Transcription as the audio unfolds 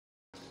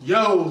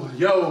Yo,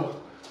 yo,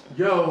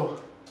 yo,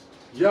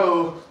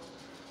 yo,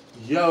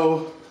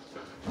 yo,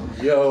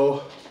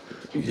 yo,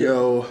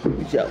 yo,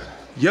 Yo.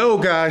 yo,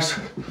 guys,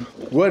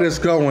 what is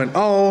going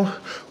on?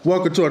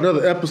 Welcome to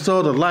another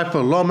episode of Life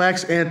of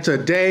Lomax, and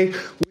today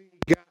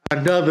we got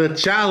another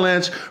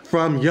challenge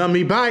from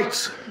Yummy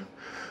Bites.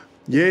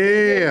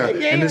 Yeah,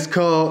 and it's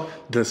called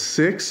the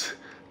 6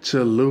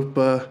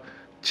 Chalupa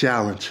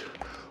Challenge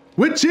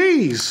with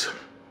cheese.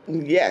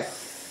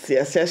 Yes,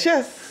 yes, yes,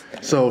 yes.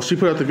 So she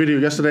put out the video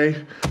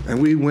yesterday,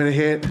 and we went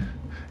ahead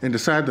and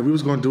decided that we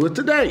was going to do it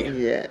today.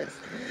 Yes.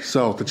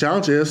 So the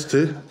challenge is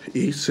to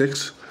eat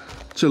 6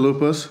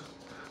 chalupas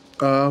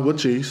with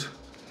cheese.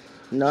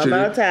 No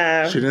amount of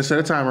time. She didn't set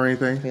a time or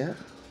anything. Yeah.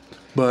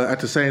 But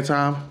at the same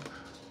time,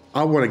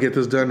 I want to get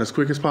this done as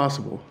quick as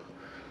possible.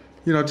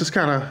 You know, just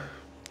kind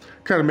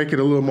of make it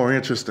a little more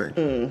interesting.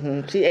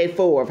 Mm-hmm. She ate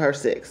 4 of her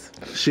 6.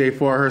 She ate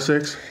 4 of her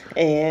 6.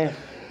 And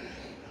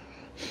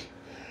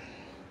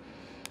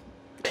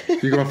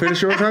You gonna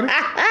finish yours, honey?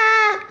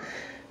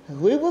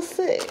 we will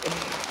see.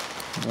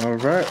 All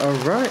right, all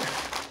right.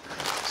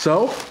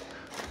 So,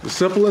 as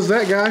simple as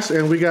that, guys.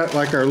 And we got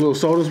like our little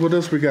sodas with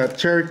us. We got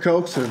cherry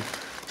Cokes and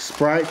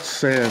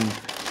Sprites and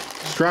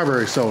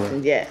strawberry soda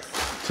Yes.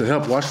 to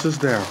help wash this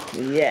down.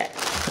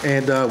 Yes.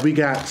 And we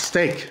got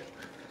steak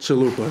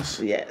chalupas.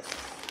 Yes.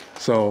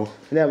 So,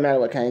 It doesn't matter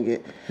what kind you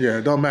get. yeah,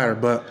 it don't matter.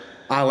 But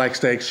I like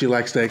steak. She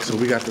likes steak. So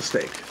we got the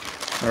steak.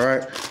 All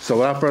right. So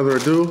without further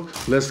ado,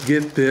 let's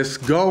get this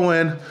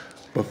going.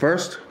 But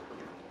first,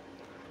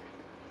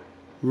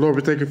 Lord,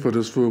 we thank you for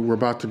this food we're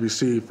about to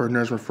receive, for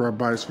nourishment for our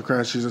bodies, for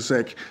Christ Jesus'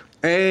 sake.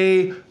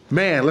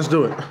 Amen. Let's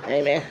do it.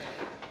 Amen.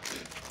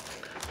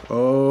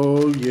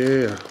 Oh,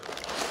 yeah.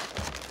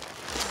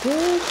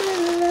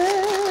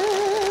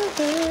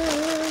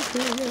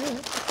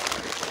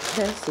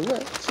 That's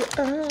what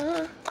you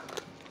are.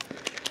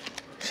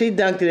 She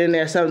dunked it in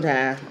there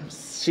sometime.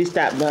 She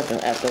stopped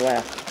dunking after a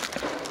while.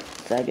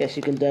 So I guess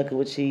you can dunk it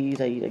with cheese,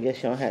 or I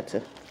guess you don't have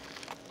to.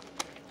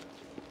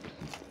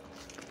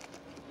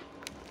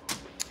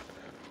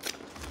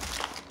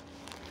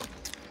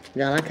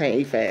 Y'all, I can't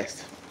eat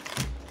fast.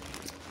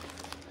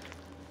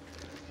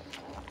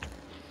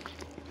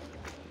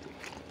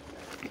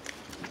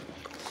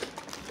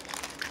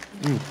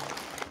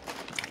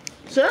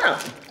 So,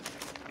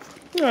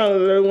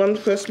 little one's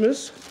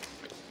Christmas.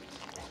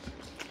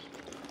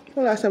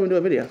 When last time we do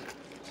a video?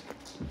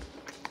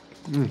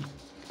 Been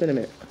a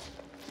minute.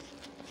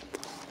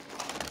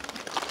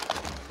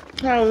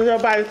 How was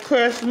everybody's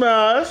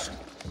Christmas?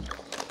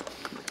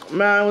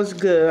 Mine was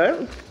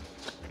good.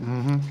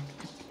 Mm-hmm.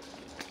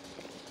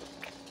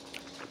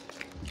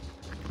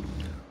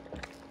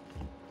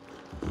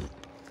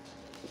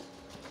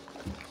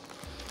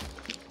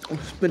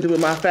 Spent it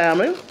with my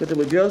family. Spent it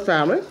with Jill's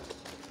family.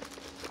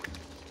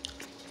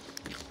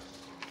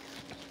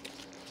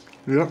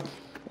 Yep.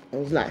 It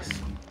was nice.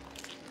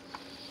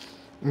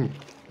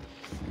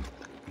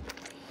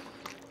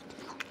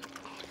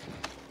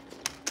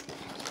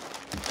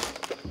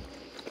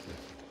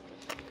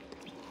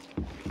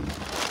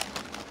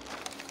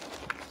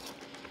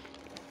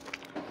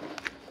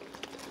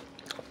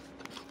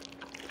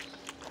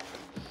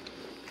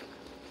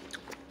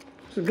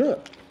 It's good.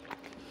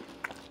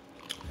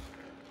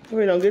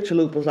 We don't get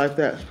chalupas like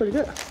that. It's pretty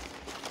good.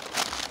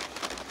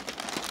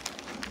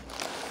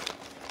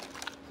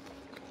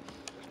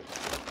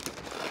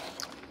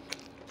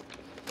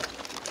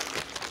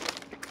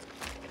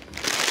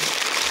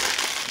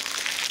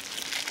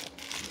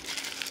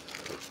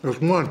 There's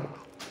one.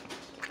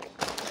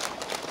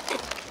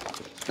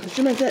 Did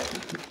you make that?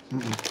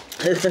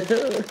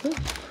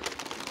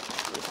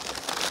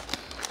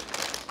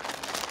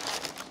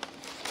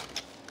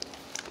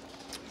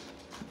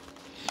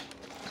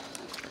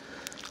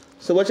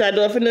 So what y'all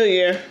doing for New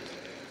Year?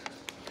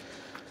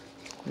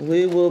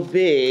 We will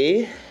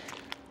be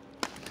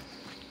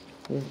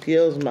with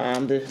Gil's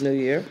mom this New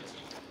Year.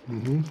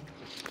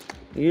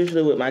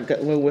 Usually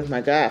we're with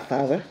my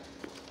godfather.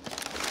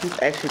 He's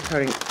actually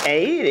turning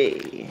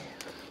 80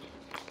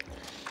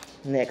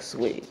 next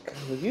week.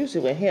 We're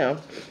usually with him,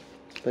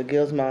 but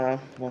Gil's mom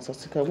wants us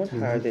to come with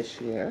her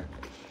this year.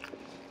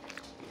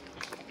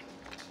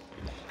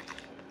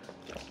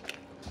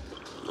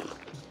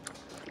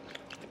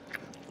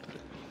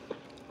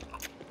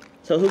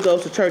 So who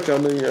goes to church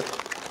on New Year?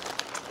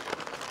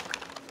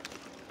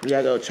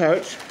 Y'all go to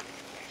church.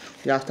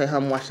 Y'all stay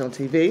home and watch it on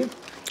TV.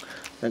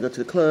 Then go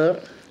to the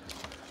club.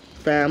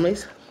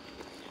 Families.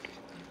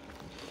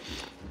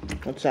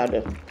 What y'all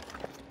do?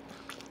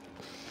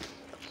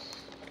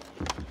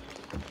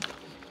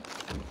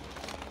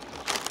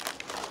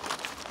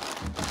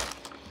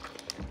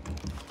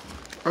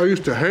 I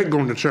used to hate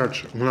going to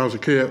church when I was a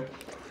kid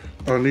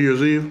on New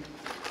Year's Eve.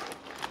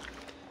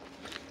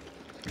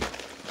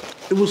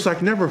 It was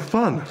like never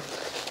fun.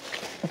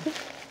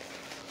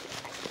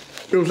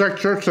 It was like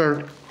church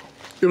service.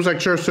 It was like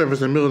church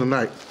service in the middle of the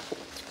night.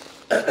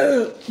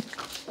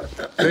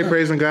 They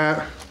praising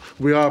God.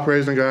 We all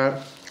praising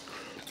God.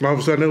 And all of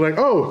a sudden they're like,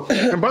 oh,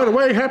 and by the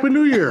way, Happy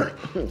New Year.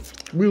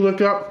 We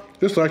look up,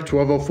 It's like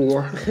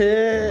 12:04.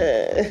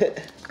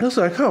 It's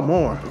like, come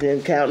on.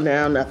 Didn't count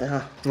down, nothing,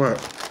 huh? Right.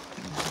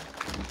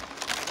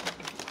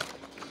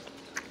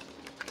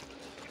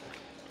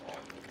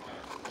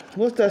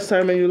 What's that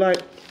sermon you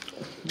like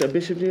that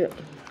Bishop did?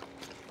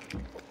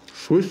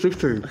 Sweet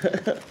 16.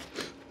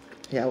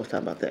 Yeah, I was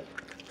talking about that.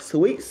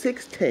 Sweet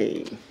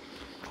 16.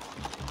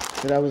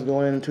 That I was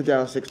going in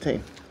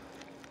 2016.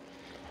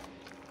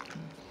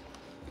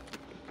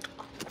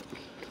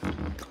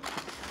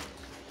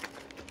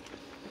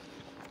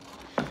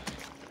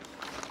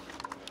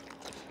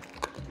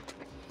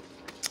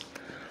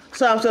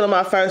 So I'm still on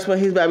my first one.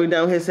 He's about to be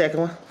done with his second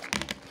one.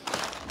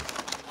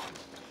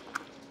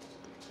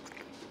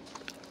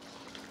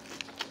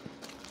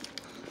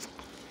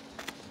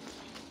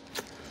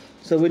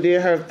 So we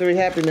did her 3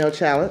 Happy Meal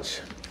challenge.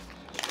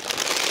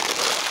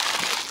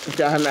 If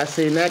y'all have not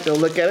seen that, go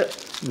look at it.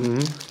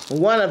 Mm-hmm.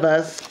 One of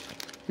us,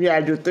 we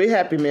gotta do 3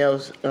 Happy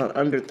Meals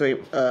under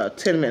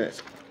 10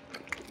 minutes.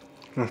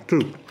 That's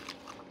 2.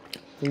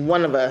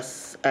 One of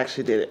us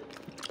actually did it.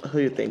 Who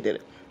do you think did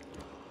it?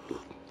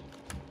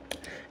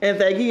 And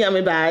thank you,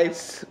 Yummy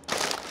Bites,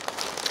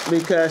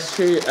 because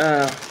she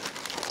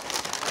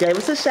gave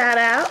us a shout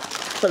out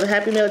for the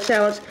Happy Meal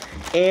challenge,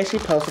 and she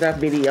posted our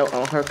video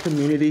on her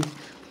community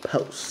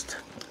post.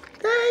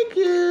 Thank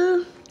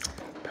you.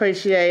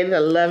 Appreciate it. I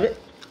love it.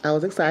 I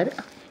was excited.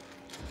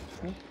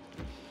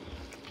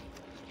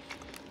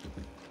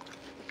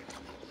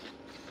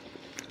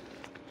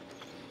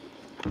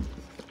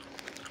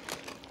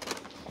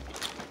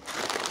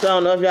 So I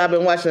don't know if y'all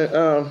been watching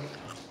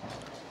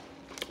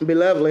Be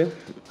Lovely,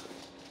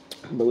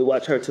 but we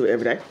watch her too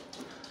every day.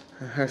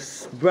 Her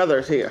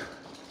brother's here.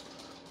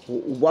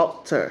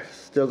 Walter.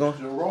 Still going?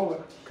 Still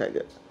rolling. Okay,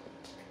 good.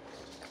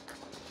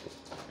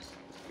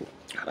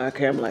 Our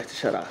camera likes to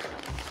shut off.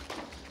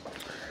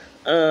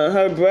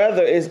 Her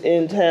brother is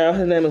in town.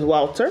 His name is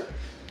Walter.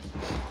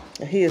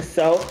 And he is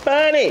so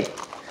funny.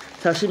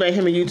 So she made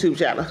him a YouTube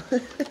channel.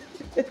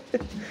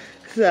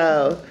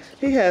 So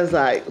he has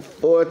like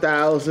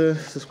 4,000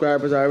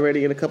 subscribers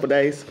already in a couple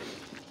days.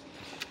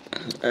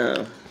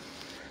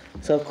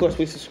 So of course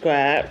we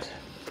subscribed.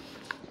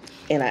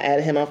 And I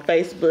added him on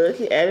Facebook.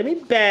 He added me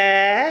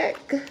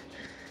back.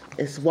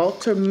 It's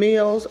Walter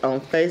Mills on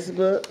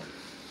Facebook.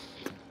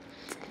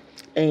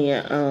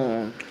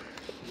 And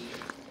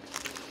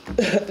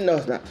no,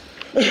 it's not.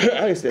 I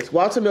think it's this.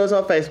 Walter Mills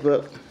on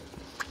Facebook.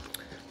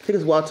 I think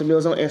it's Walter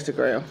Mills on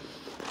Instagram.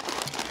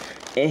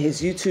 And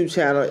his YouTube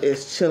channel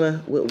is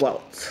Chillin' with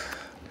Walt.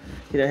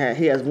 He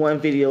has one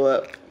video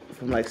up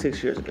from like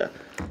 6 years ago.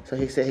 So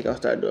he said he gonna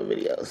start doing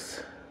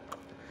videos.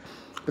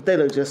 But they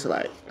look just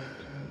like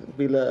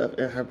Beloved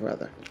and her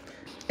brother.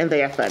 And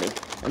they are funny.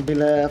 And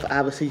Beloved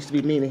obviously used to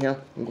be mean to him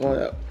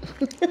growing up.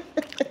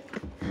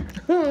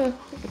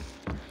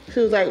 She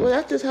was like, well,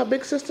 that's just how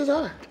big sisters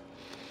are.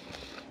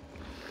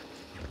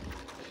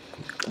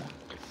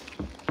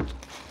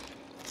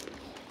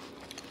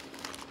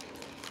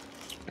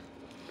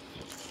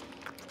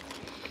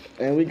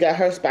 And we got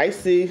her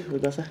spicy.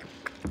 What did I say?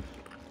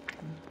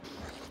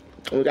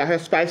 We got her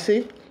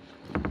spicy.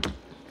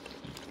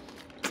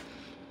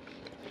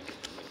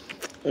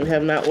 We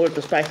have not ordered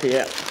the spicy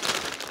yet.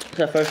 It's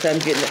our first time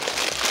getting it.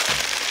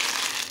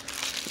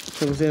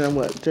 It was in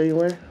what,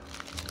 January?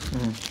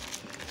 Mm-hmm.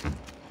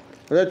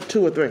 Was that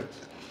 2 or 3? Am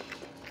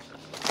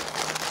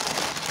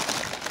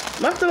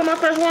I still on my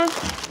first one?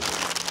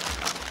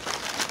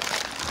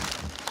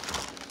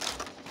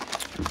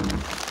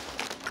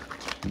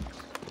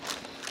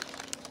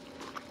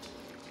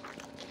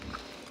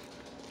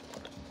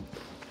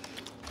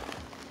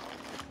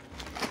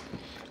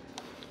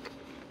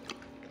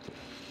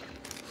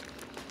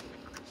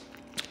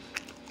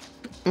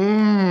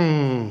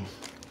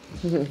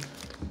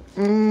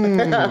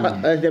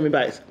 Yummy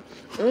Bites.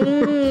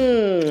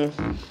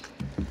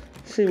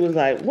 She was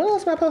like, what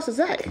else am I supposed to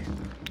say?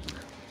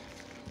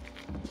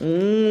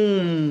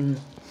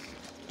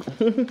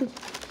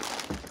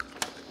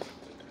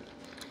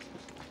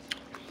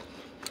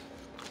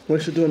 We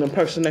should do an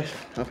impersonation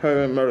of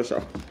her in Murder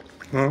Show.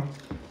 Huh?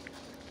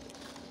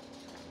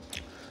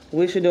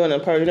 We should do an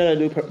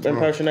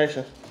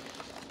impersonation.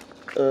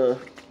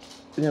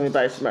 Yummy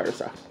Bites Murder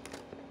Show.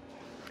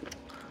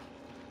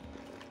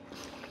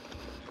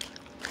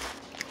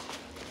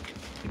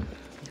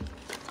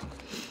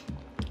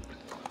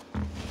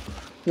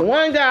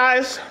 One,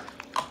 guys.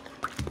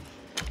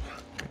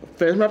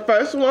 Finish my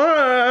first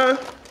one.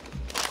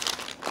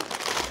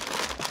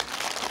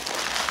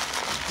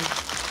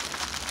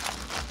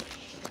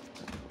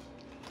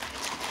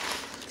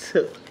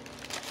 2.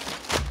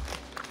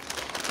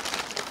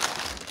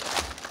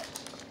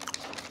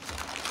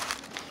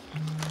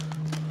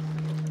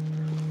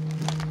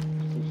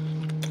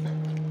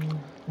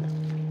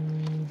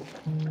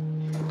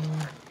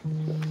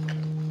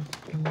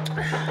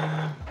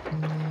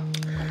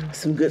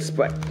 Some good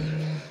Sprite.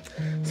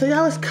 So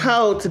y'all, it's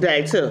cold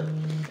today too.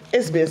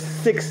 It's been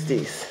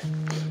 60s.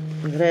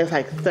 Today it's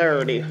like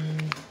 30.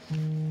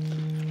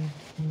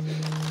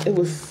 It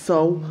was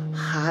so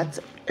hot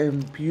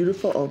and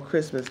beautiful on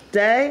Christmas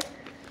Day.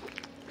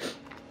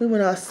 We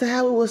went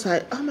outside. We was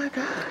like, oh my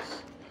gosh.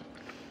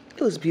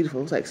 It was beautiful.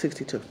 It was like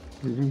 62.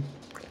 Mm-hmm.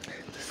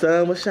 The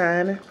sun was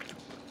shining.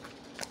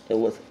 It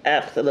was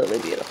absolutely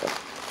beautiful.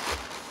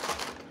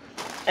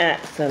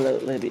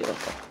 Absolutely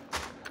beautiful.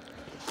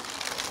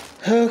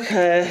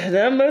 Okay,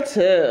 number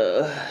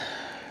 2.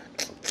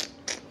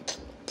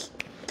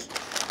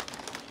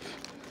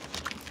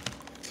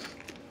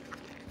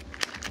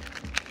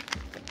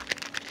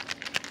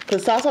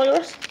 Put sauce on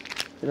yours?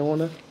 You don't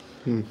want to?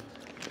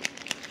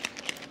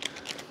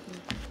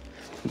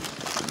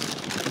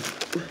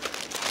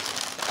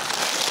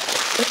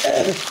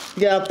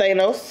 Yeah,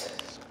 Thanos.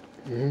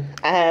 Mm-hmm.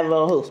 I have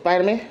who?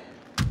 Spider-Man?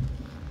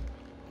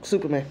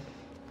 Superman.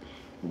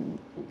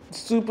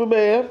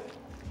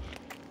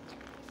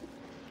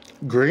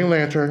 Green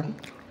Lantern,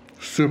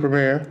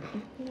 Superman,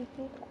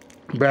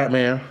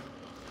 Batman,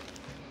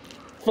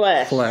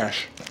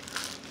 Flash.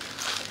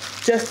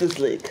 Justice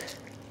League.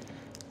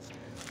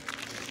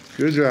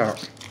 Good job.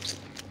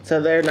 So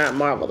they're not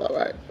Marvel though,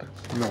 right?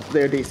 No.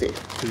 They're DC.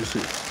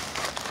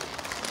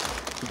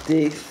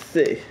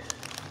 DC.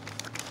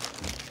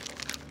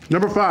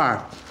 Number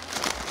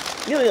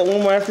 5. You only got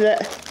one more after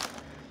that?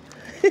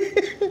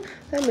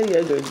 That many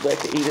other butt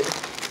to eat it.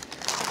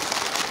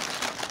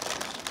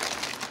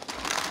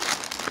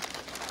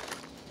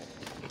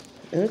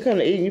 And when it comes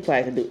to eating, you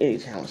probably can do any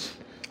challenge.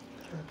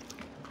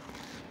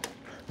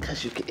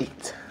 Because you can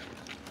eat.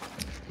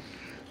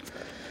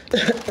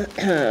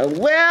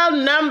 Well,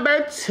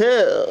 number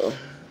 2.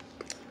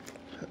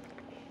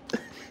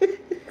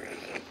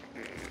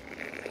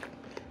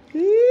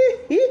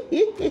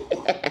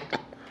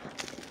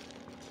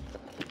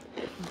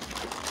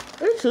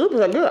 These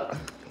chalupas are good.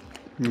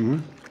 Mm-hmm.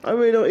 I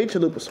really don't eat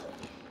chalupas.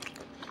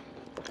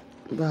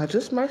 But I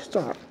just might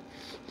start.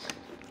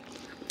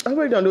 I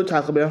really don't do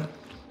Taco Bell.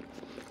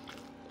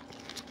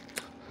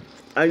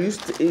 I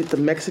used to eat the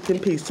Mexican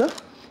pizza.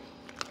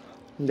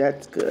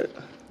 That's good.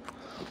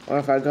 Or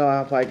if I go out,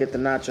 I'll probably get the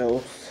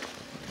nachos.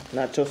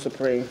 Nacho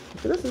Supreme.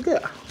 But this is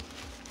good.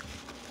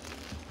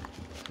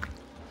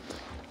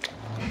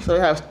 So they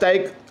have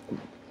steak,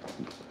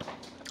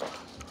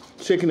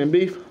 chicken and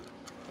beef.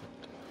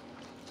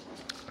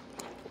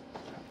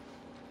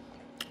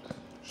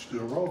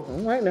 Still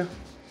rolling. All right now.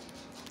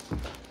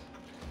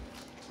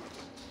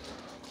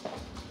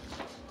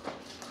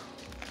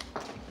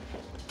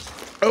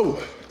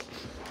 Oh.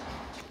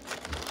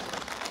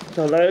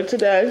 So later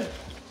today,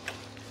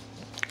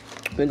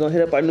 we're gonna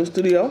hit up our new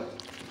studio.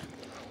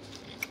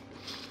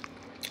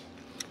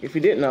 If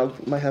you didn't know,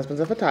 my husband's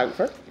a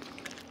photographer.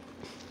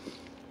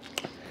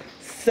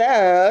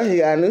 So he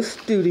got a new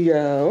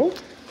studio.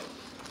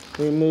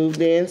 We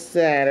moved in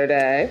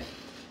Saturday.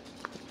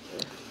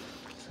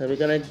 So we're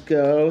gonna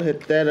go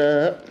hit that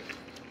up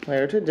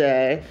later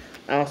today.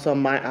 Also,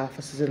 my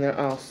office is in there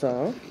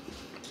also.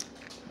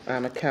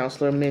 I'm a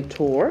counselor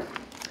mentor.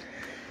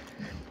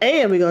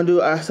 And we're gonna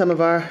do some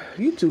of our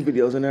YouTube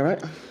videos in there,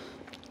 right?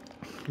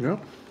 Yeah.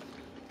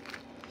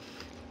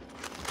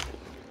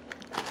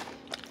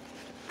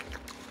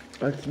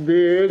 It's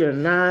big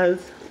and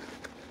nice.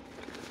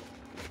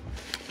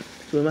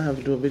 So we might have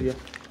to do a video.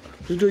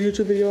 Did you do a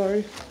YouTube video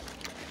already?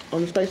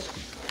 On the space?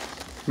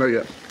 Not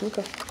yet.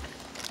 Okay.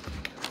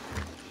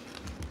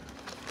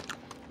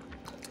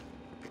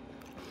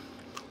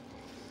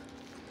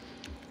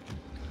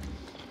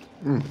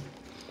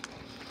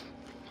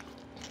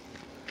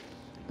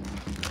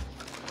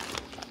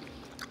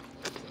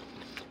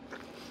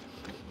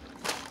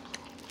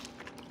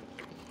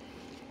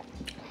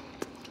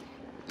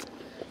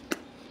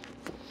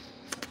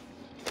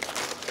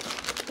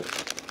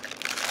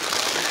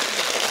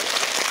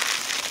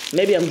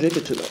 Maybe I'm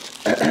drinking too much.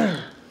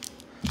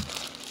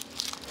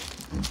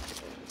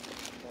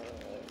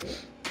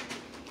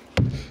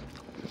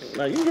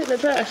 Are you hitting the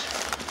trash?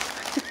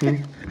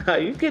 Are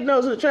you getting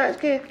those in the trash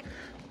can?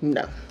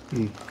 No.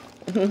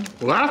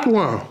 Last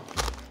one.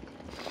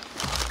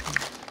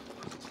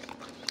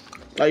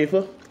 Are you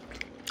full?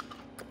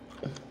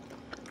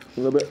 A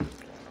little bit.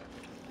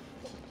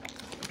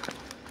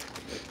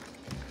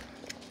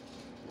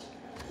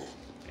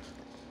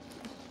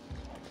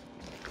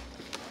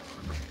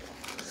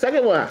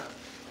 Second one.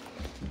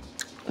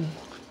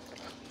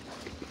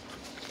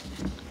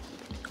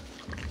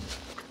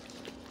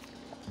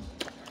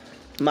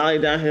 Molly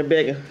down here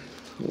begging.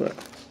 What?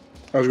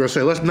 I was gonna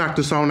say, let's knock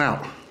this on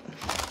out.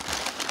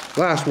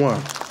 Last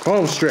one.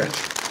 Home stretch.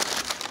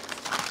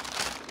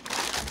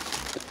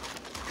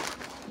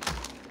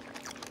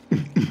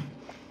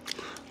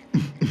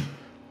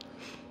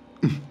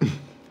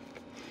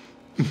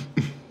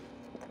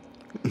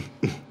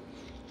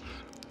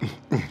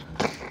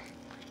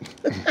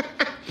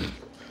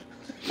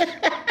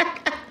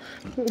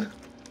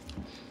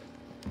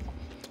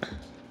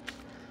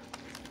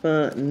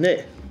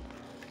 Funny.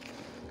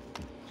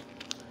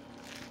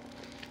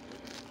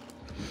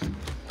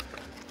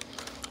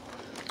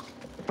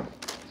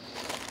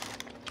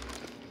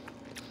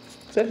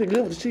 It's actually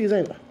good with the cheese,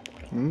 ain't it?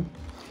 Mm-hmm.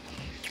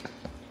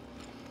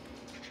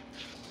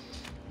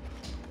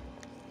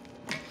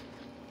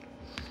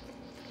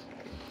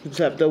 Just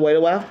have to wait a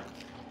while.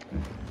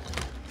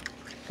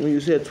 When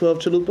you said 12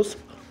 chalupas,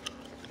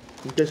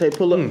 they say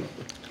pull up.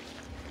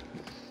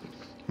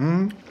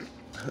 It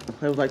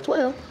was like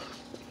 12.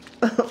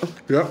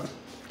 Yep.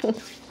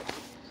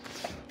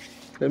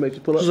 They make you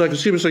pull up. She's like,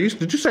 she was like,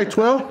 did you say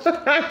 12?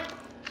 I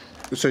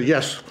said,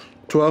 yes.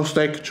 12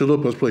 steak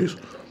chalupas, please.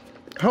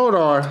 Hold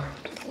on.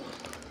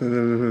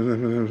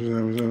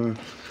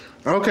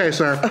 Okay,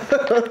 sir.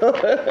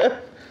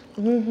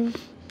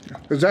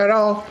 Is that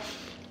all?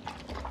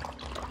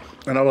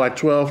 And I was like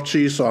 12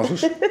 cheese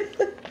sauces.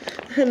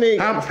 How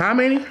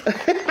many?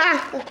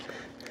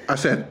 I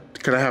said,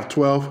 can I have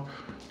 12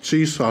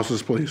 cheese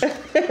sauces, please? Would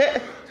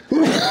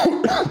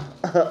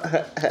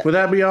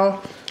that be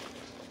all?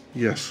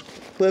 Yes.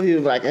 What if you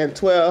was like, and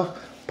 12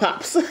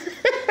 pops?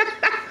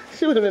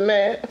 She would have been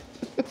mad.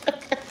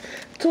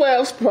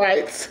 12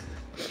 Sprites.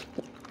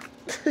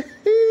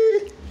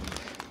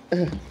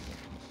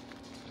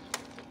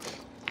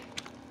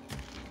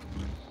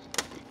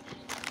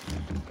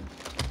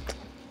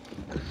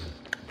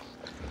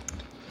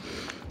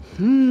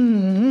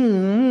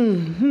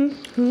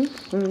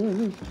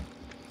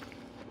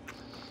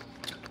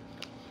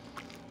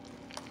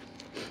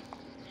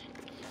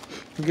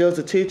 Gil's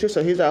a teacher,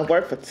 so he's out of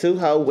work for 2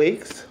 whole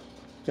weeks.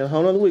 Got a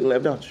whole other week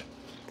left, don't you?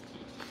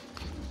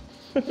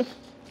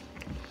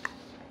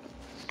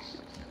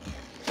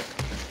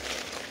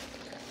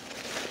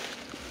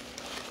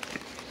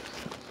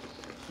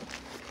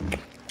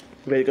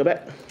 You ready to go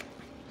back?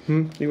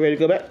 You ready to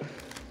go back?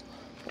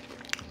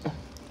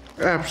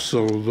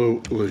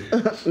 Absolutely.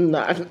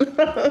 Not.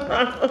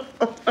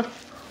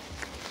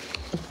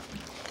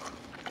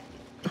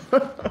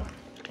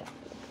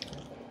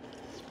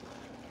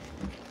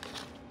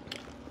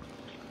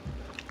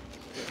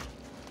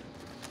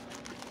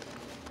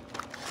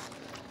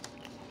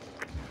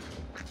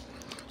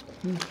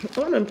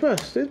 I'm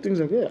impressed. These things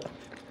are good.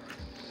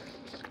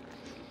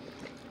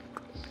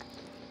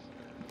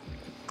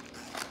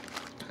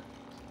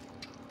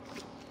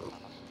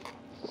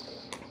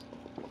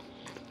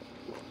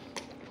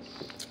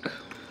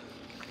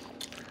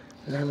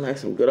 And I like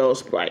some good old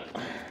Sprite.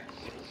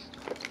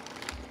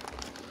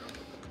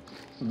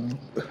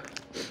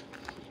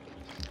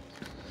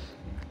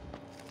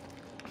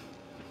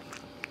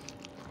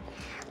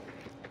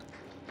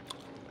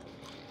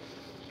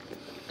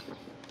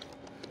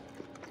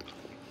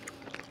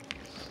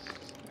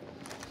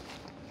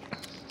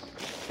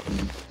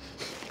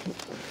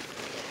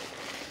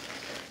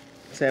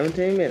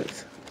 "17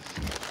 minutes.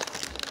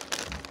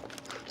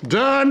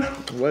 Done.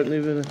 Wasn't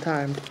even a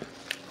time.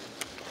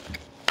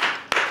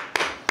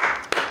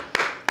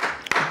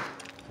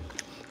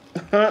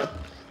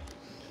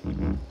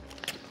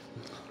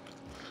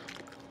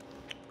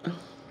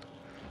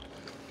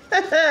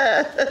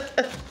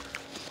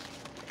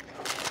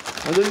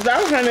 This is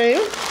our kind of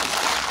you.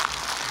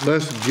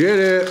 Let's get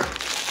it.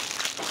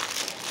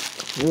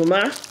 Who am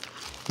I?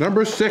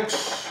 Number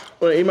 6.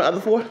 Want to eat my other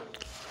 4?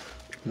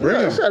 Bring No,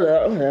 'em. shut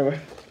up. Whatever.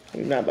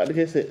 You're not about to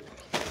get sick.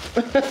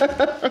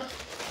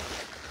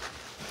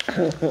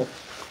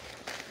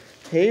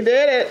 He did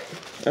it.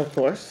 Of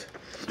course.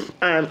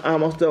 I'm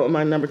almost done with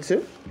my number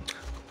 2.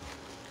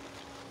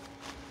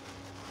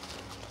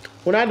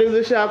 When I do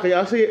this, y'all, can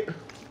y'all see it?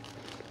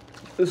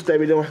 This is what they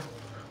be doing.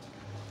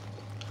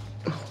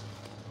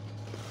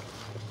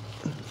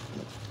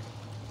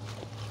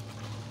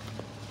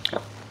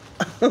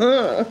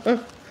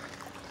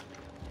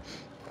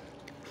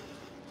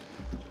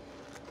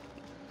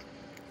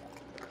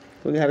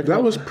 We gotta That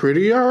go. was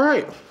pretty all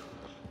right.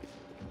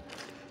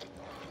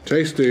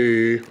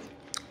 Tasty.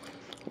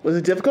 Was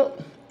it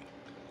difficult?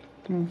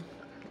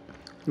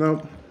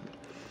 No.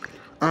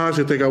 I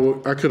honestly think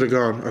I could have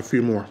gone a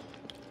few more.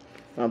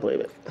 I don't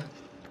believe it.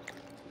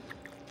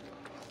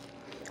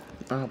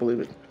 I don't believe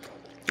it.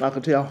 I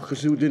could tell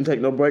because you didn't take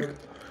no break.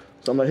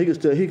 So I'm like, he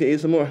can eat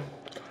some more.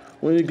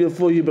 When you get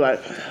full, you be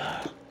like,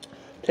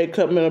 take a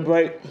couple minute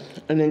break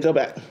and then go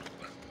back.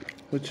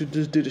 But you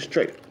just did it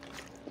straight.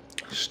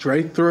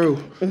 Straight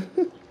through.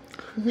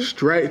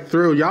 Straight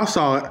through. Y'all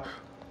saw it.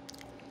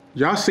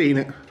 Y'all seen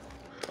it.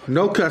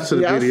 No cuts to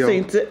the Y'all video.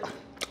 seen it.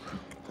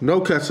 No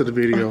cuts to the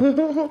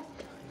video.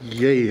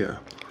 Yeah.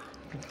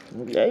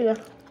 Yeah.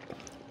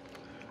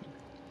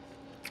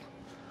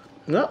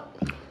 No.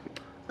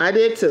 I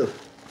did too.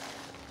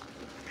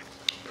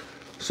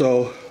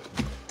 So,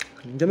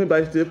 Jimmy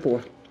Bites did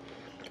 4.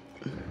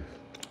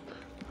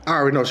 I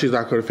already know she's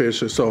not going to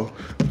finish it. So,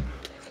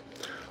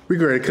 we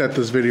ready to cut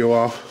this video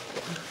off.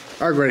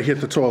 I'm ready to hit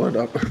the toilet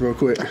up real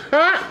quick.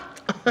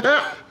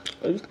 Are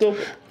you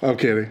stupid? I'm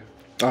kidding.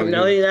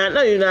 No, you're not.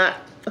 No, you're not.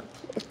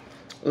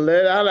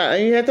 Let it all out.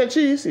 And you had that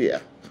cheese? Yeah.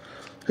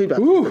 He about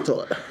to hit the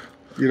toilet.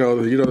 You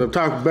know the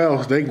Taco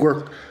Bells, they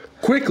work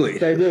quickly.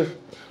 They do.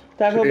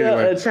 Taco Bell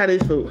Anyway. and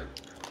Chinese food.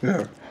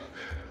 Yeah.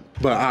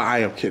 But I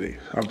am kidding.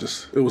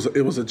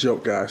 it was a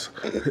joke, guys.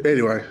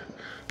 Anyway,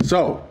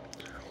 so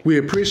we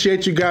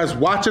appreciate you guys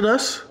watching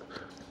us.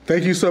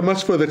 Thank you so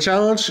much for the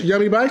challenge,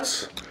 Yummy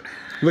Bites.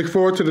 Look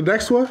forward to the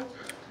next one.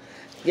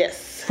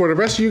 Yes. For the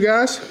rest of you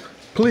guys,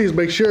 please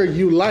make sure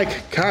you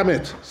like,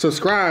 comment,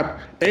 subscribe,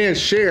 and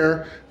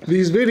share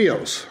these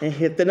videos. And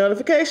hit the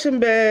notification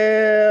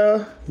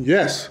bell.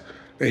 Yes,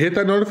 and hit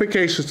that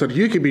notification so that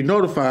you can be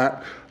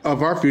notified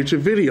of our future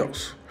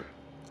videos.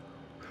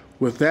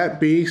 With that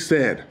being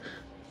said,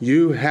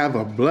 you have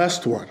a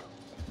blessed one.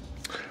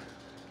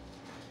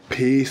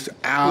 Peace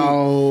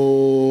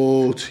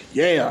out.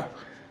 Yeah.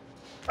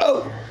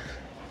 Oh.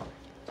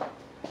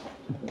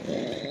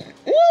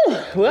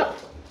 Well,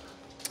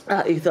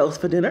 I'll eat those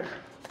for dinner.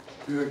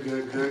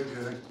 Good.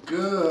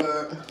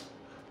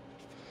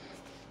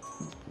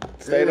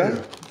 Stay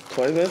there.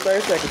 20 minutes,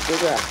 30 seconds. Good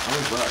job.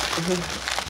 I'm back.